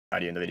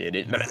Audio in the video,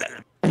 dude.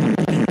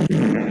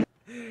 I'm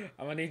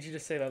gonna need you to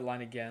say that line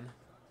again.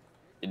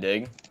 You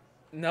dig?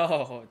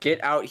 No.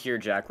 Get out here,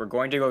 Jack. We're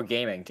going to go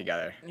gaming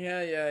together.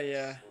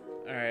 Yeah.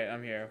 Alright,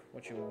 I'm here.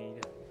 What you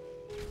need?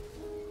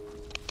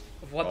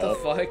 What the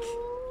fuck?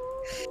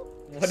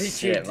 What did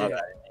Shit, you do?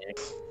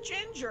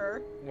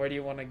 Ginger. Where do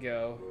you want to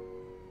go?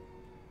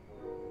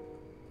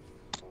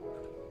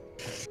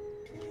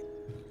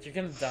 You're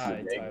gonna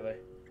die, Tyler.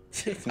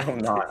 No, I'm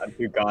not. I'm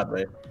too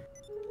godly.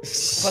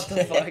 What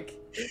the fuck?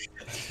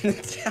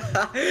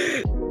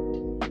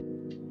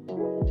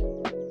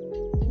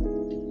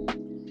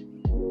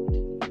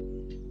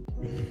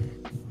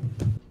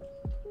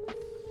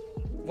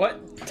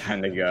 What?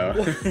 Time to go.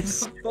 What the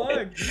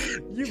fuck?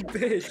 You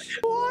bitch.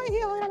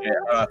 Yeah,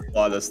 I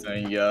flaw this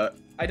thing yet.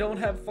 I don't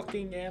have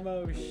fucking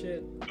ammo,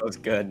 shit. That was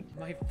good.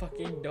 My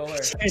fucking door.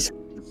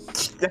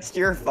 That's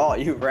your fault.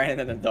 You ran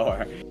into the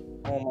door.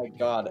 Oh my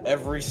god,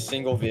 every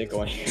single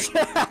vehicle in here.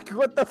 Jack,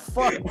 what the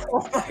fuck?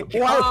 Oh my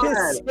Why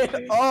god! is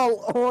it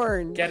all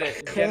orange? Get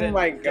it. Oh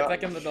my Get god.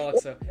 back in the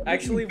deluxe.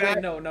 Actually,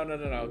 wait, no.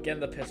 Get in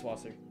the piss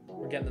washer.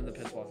 We're getting in the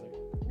piss washer.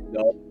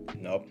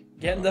 Nope.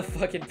 Get in the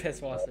fucking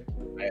piss washer.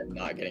 I am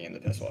not getting in the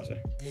piss washer.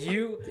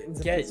 You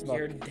get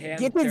your damn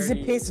Get in the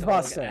dirty piss dog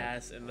washer.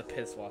 ass in the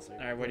piss washer.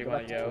 Alright, where do you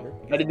want to go?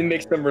 I need to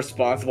make some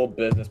responsible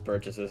business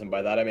purchases, and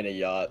by that I mean a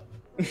yacht.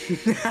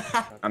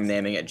 I'm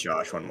naming it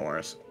Josh One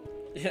Morris.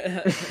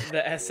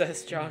 The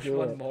SS Josh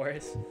One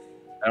Morris.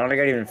 I don't think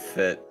I'd even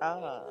fit.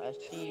 Ah, I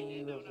see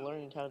you have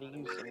learned how to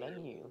use the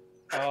menu.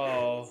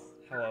 Oh,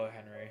 hello,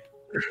 Henry.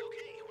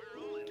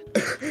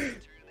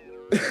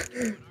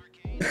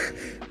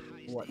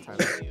 What time?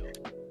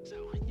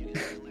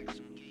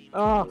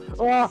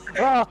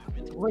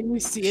 When you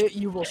see it,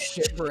 you will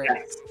shit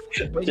bricks.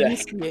 When you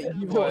see it,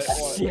 you will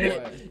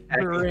shit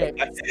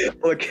bricks.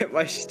 Look at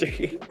my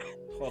stream.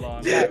 Hold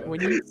on. Jack, when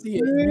you see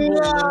it, you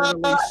will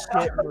literally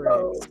shit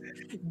bricks.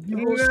 You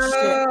will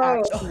shit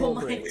actual Oh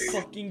my bricks.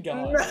 fucking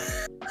god.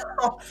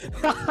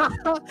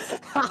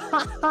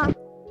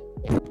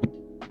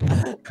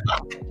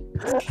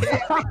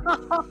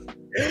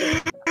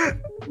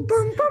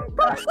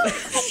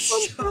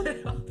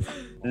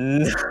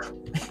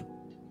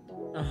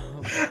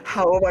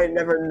 How have I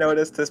never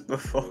noticed this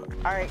before?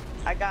 Alright,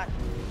 I got.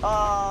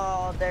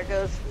 Oh, there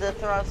goes the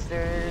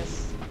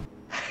thrusters.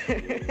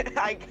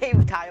 I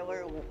gave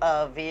Tyler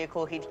a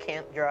vehicle he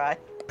can't drive.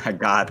 I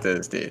got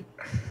this, dude.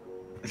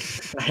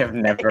 I have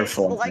never It's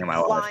flown like in my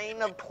life.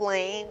 flying a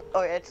plane,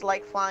 or it's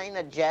like flying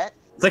a jet.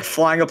 It's like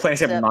flying a plane,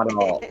 except not at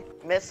all.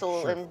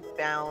 Missile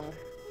inbound.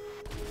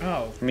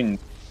 Oh, I mean,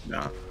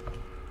 no.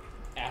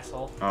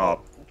 asshole.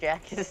 Oh.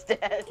 Jack is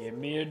dead. Give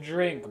me a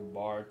drink,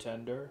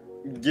 bartender.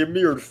 Give me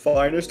your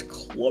finest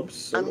club I'm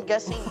soda.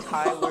 guessing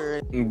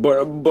Tyler. But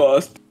a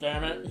bust.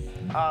 Damn it.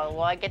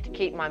 Well, I get to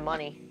keep my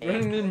money. What do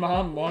you mean,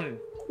 mom money?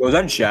 Was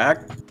that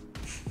Jack?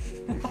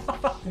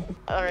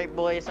 Alright,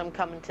 boys, I'm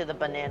coming to the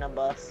banana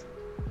bus.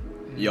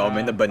 Yo, I'm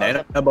in the Oh,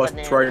 banana the bus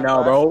banana right now,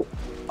 bus. bro.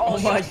 Oh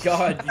my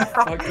god, you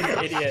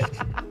fucking idiot.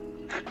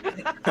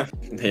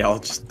 They all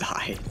just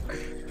died.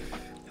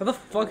 How the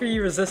fuck are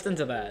you resistant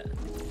to that?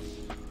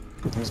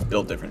 He's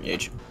built different,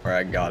 Gage.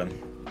 Alright, I got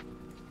him.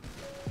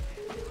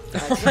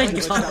 Oh my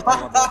god.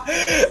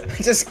 I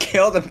just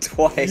killed him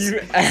twice. You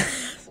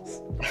ass.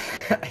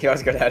 He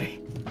was good at it.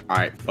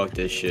 Alright, fuck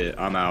this shit.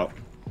 I'm out.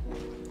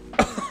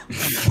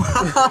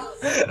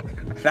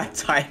 That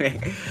timing.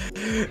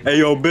 Hey,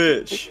 yo,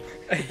 bitch.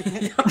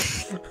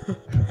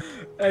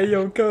 Hey,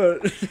 yo,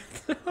 cut.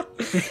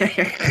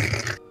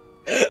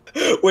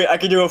 Wait, I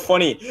can do a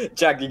funny.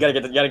 Jack, you gotta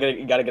get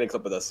a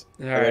clip of this.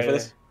 Are you ready for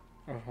this?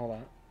 Oh, hold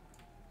on.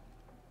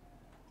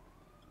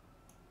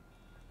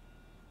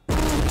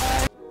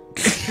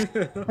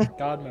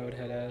 God mode,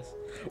 head ass.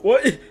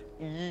 What?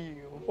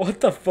 You. What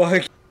the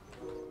fuck?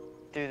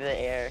 Through the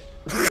air.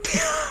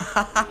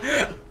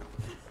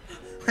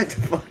 What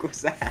the fuck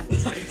was that?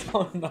 I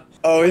don't know.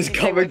 Oh, he's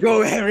coming.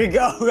 Go, Henry,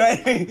 go,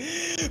 Henry.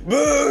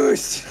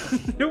 Boost.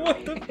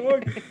 What the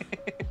fuck?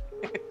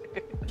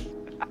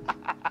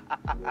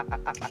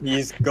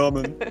 He's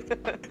coming.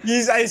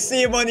 I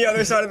see him on the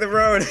other side of the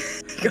road.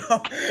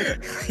 Go.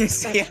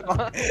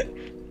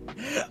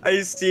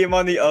 I see him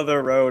on the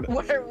other road.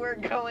 Where we're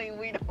going,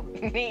 we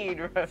don't need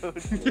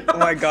roads. Oh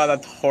my god,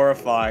 that's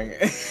horrifying.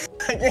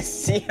 I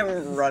just see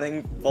him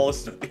running full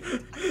speed.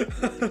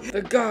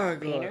 The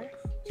gargler.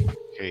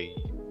 Hey,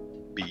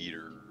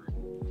 beater.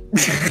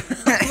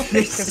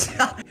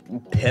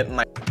 Hit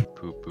my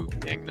Poo poo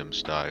Gangnam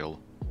style.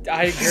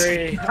 I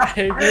agree.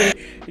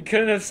 You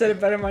couldn't have said it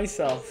better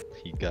myself.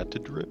 He got to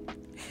drip.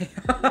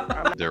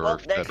 There Well, are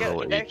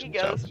federal there he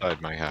agents goes.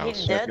 outside my house.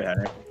 He's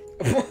dead.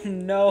 Oh,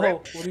 no.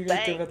 Rip. What are you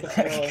gonna do about the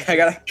fellow?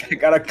 I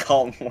gotta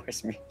call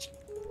Morse music.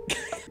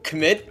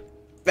 Commit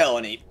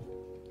felony.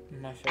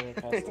 My favorite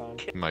pastime.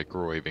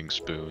 Microwaving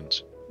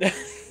spoons.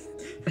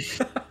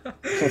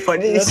 What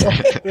did you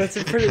say?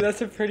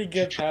 That's a pretty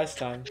good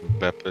pastime.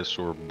 Beppis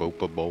or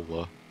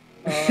Bopa-Bola.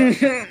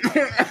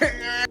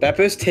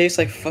 Peppers taste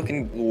like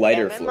fucking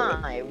lighter fluid.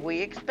 MMI, we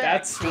expect.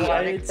 That's the why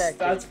unexpected.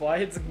 that's why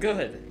it's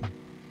good.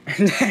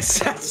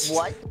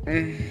 What?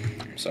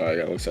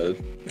 Sorry, I got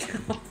excited.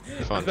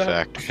 Fun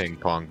fact, ping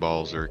pong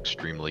balls are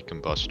extremely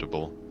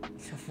combustible.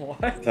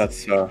 What?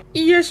 That's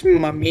yes,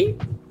 mommy.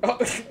 Oh,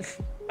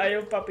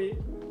 ayo, puppy.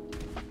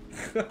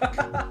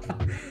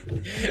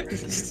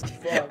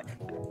 Fuck.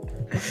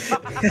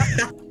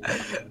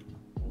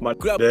 My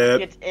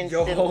It's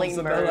Yo, instantly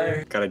Isabella.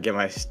 murdered. Gotta get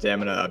my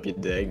stamina up, you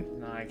dig?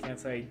 No, I can't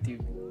say do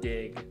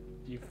dig.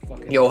 You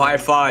fucking. Yo, high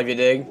five, you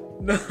dig?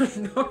 No,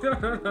 no, no,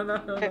 no, no, no,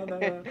 no,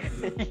 no.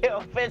 Yo,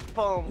 fist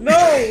bump. No!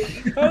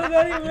 How did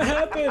that even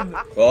happen?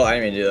 Well, I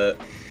didn't even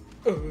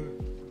do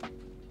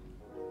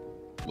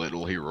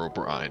Little hero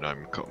Brian,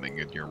 I'm coming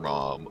in your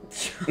mom.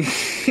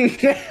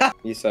 that.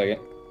 You second.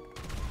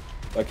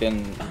 Fucking,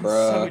 I'm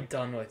bruh. so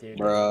done with you.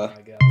 Bruh. Oh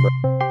my God.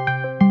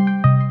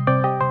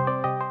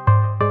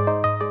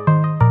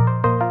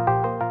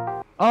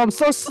 I'm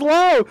so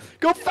slow.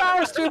 Go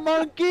faster,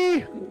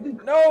 monkey.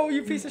 No,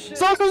 you piece of shit.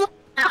 Social.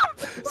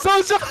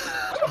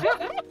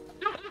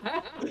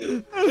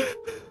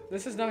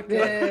 This is not good.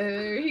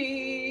 There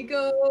he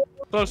goes.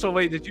 Social,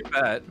 wait, did you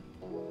bet?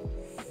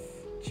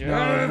 No,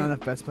 not enough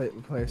bets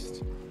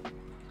placed.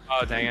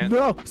 Oh, dang it.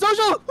 No,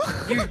 social.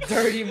 You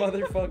dirty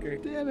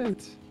motherfucker. Damn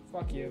it.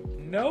 Fuck you.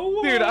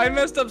 No. Dude, I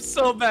messed up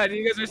so bad.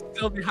 You guys are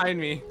still behind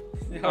me.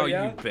 Oh, You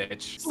yeah?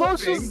 bitch.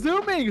 Social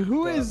zooming.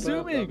 Who is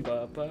zooming?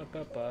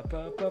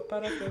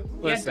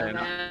 Listen,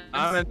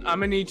 I'm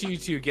gonna need you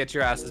to get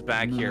your asses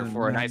back here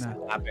for a nice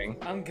clapping.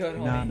 I'm good,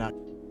 homie. Nah, nah.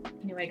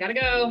 Anyway, gotta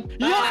go.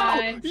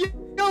 Bye.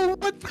 Yo,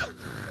 what the?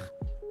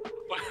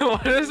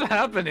 What is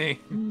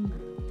happening?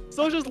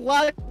 Social's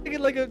lagging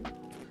like a.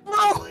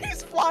 No,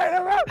 he's flying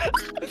around.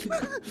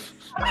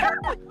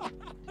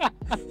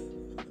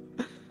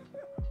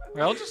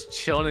 We're all just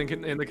chilling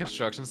in the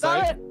construction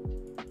Stop site. it.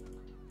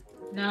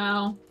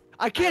 No.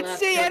 I can't left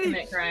see to any.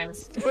 commit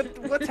crimes.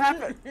 What's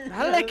happened?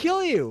 How did I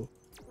kill you?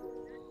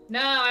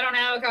 No, I don't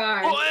have a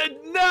car. Oh,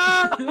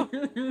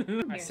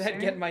 no! I said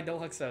get my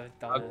deluxe,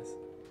 dumbass.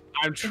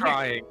 I'm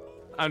trying.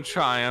 I'm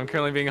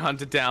currently being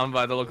hunted down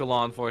by the local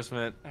law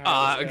enforcement.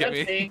 Alright, Get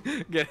me.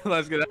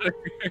 Let's get out of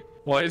here.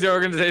 Why is your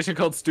organization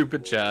called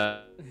Stupid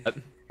Chat?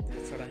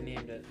 That's what I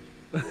named it.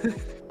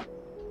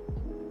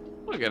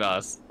 Look at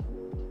us.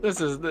 This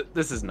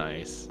is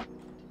nice.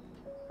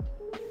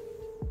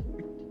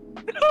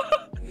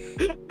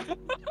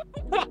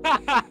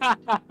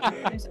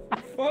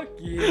 Fuck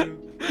you.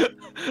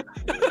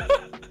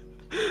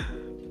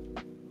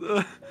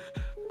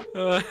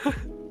 So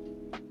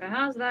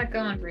how's that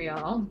going for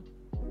y'all?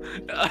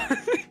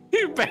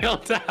 You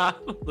bailed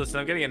out. Listen,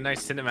 I'm getting a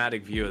nice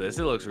cinematic view of this.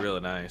 It looks really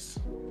nice.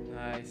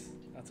 Nice.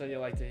 That's what you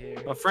like to hear.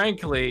 But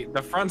frankly,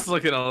 the front's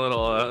looking a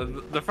little.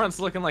 The front's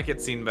looking like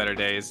it's seen better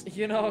days.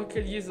 You know,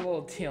 could use a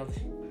little tilt.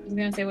 I was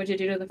gonna say, what'd you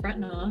do to the front,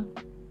 Noah?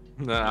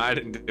 No, I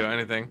didn't do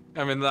anything.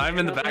 I'm in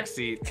the back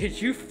seat. Did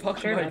you fuck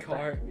Sure my about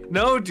car?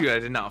 No, dude, I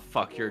did not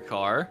fuck your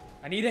car.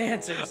 I need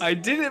answers. I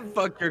didn't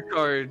fuck your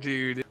car,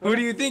 dude. Who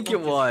do you think it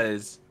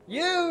was?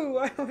 You!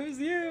 It was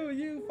you!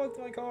 You fucked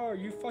my car!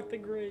 You fucked the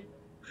grate!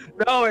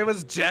 No, it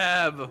was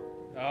Jeb. Oh,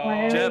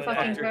 Why are Jeff you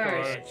fucking fucked your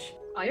cars? car.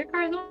 All your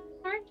cars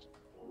orange?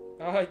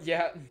 Oh,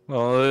 yeah.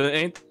 Well,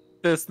 ain't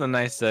this the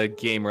nice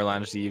gamer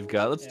lounge that you've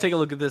got? Let's take a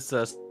look at this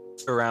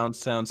surround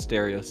sound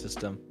stereo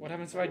system. What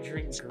happens if I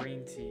drink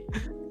green tea?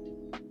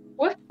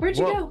 What? Where'd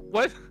you go?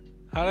 What?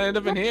 How did I end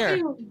up in Where'd here?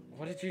 you?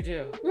 What did you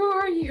do? Where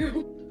are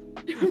you?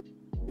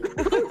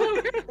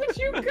 Where'd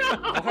you go?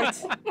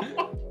 What?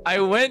 I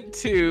went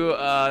to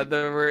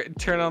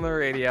turn on the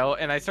radio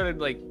and I started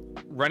like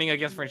running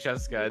against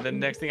Francesca. And then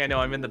next thing I know,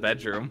 I'm in the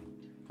bedroom.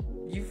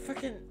 You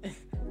fucking...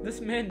 This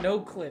man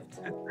no-clipped.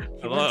 He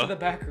Hello? went to the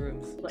back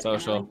rooms.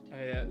 Social. Oh,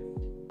 yeah.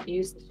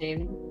 Use the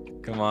shaving.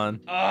 Come on.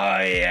 Oh,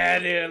 yeah,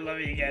 dude. Let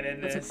me get in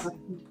this.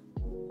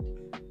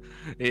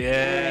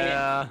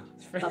 Yeah.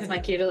 That's my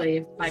cue to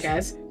leave. Bye,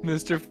 guys.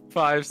 Mr.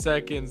 5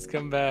 Seconds,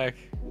 come back.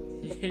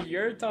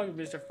 You're talking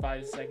Mr.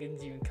 5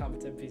 Seconds, you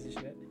incompetent piece of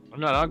shit. I'm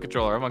not on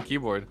controller, I'm on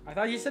keyboard. I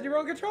thought you said you were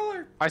on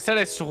controller. I said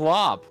I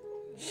swap.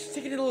 Just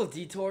taking a little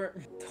detour.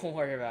 Don't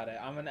worry about it.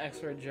 I'm an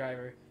expert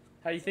driver.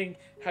 How do you think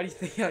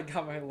I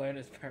got my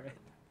learner's permit?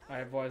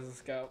 Alright, boys,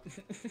 let's go.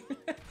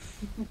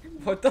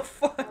 What the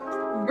fuck?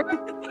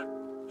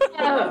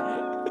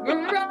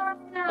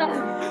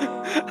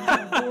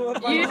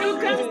 You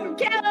come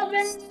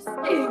Calvin!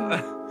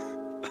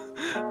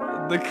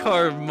 The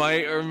car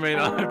might or may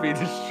not be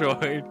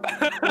destroyed.